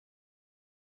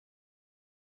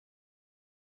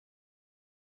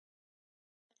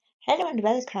Hello and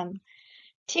welcome.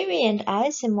 Thierry and I,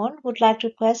 Simone, would like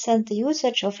to present the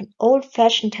usage of an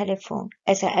old-fashioned telephone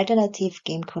as an alternative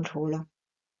game controller.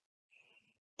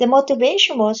 The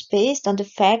motivation was based on the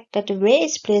fact that the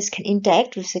ways players can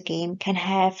interact with the game can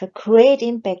have a great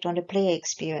impact on the player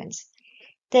experience.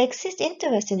 There exists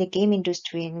interest in the game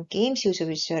industry and games user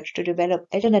research to develop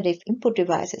alternative input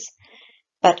devices.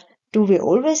 But do we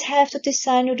always have to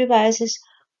design new devices,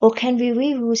 or can we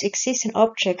reuse existing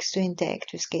objects to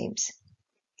interact with games?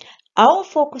 Our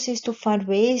focus is to find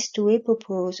ways to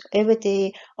repurpose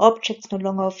everyday objects no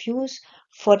longer of use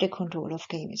for the control of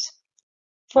games.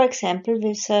 For example,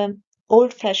 with an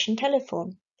old-fashioned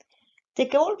telephone. The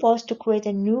goal was to create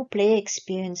a new player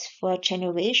experience for a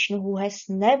generation who has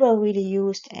never really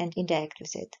used and interacted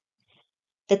with it.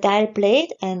 The dial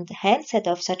blade and handset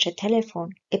of such a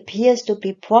telephone appears to be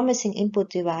a promising input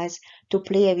device to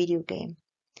play a video game.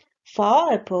 For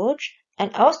our approach,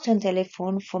 an Austrian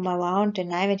telephone from around the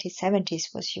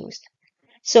 1970s was used.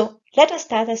 So let us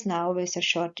start us now with a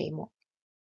short demo.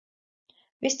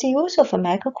 With the use of a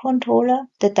microcontroller,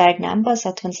 the dialed numbers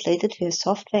are translated via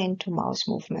software into mouse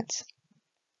movements.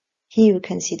 Here you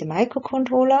can see the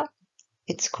microcontroller.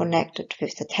 It's connected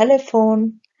with the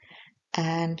telephone,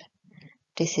 and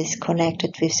this is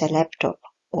connected with a laptop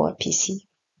or a PC.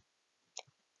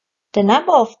 The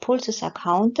number of pulses are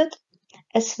counted,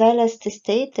 as well as the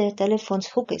state the telephone's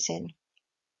hook is in.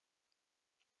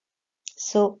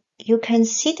 So you can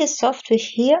see the software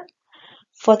here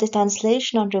for the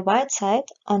translation on the right side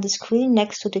on the screen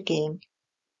next to the game.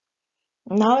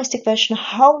 Now is the question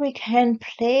how we can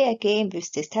play a game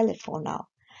with this telephone now.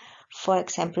 For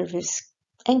example, with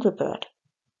Angry Bird.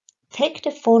 Take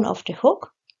the phone off the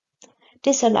hook.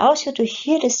 This allows you to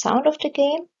hear the sound of the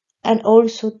game, and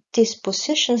also this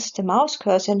positions the mouse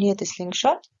cursor near the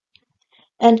slingshot.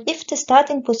 And if the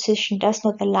starting position does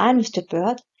not align with the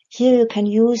bird, here you can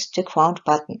use the ground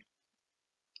button.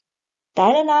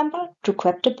 Dial a number to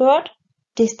grab the bird.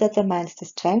 This determines the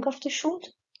strength of the shoot.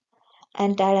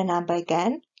 And dial a number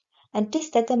again, and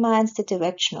this determines the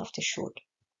direction of the shoot.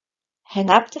 Hang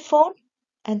up the phone,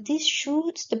 and this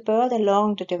shoots the bird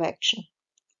along the direction.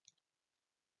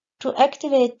 To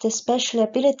activate the special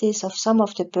abilities of some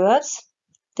of the birds,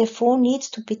 the phone needs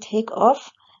to be taken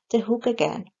off the hook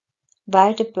again,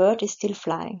 while the bird is still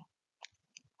flying.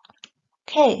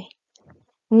 Okay,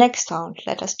 next round,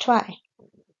 let us try.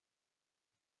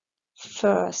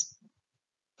 First,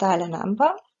 dial a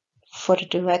number for the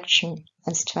direction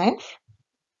and strength.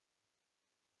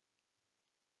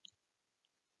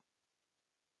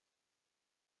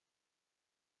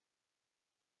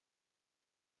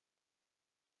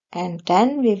 And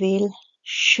then we will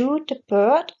shoot the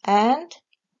bird and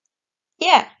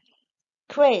yeah,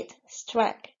 great,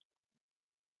 strike.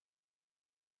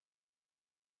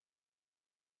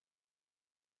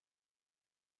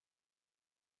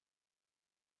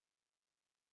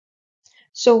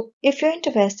 So if you're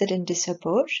interested in this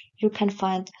approach, you can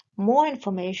find more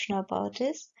information about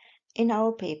this in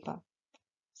our paper.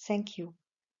 Thank you.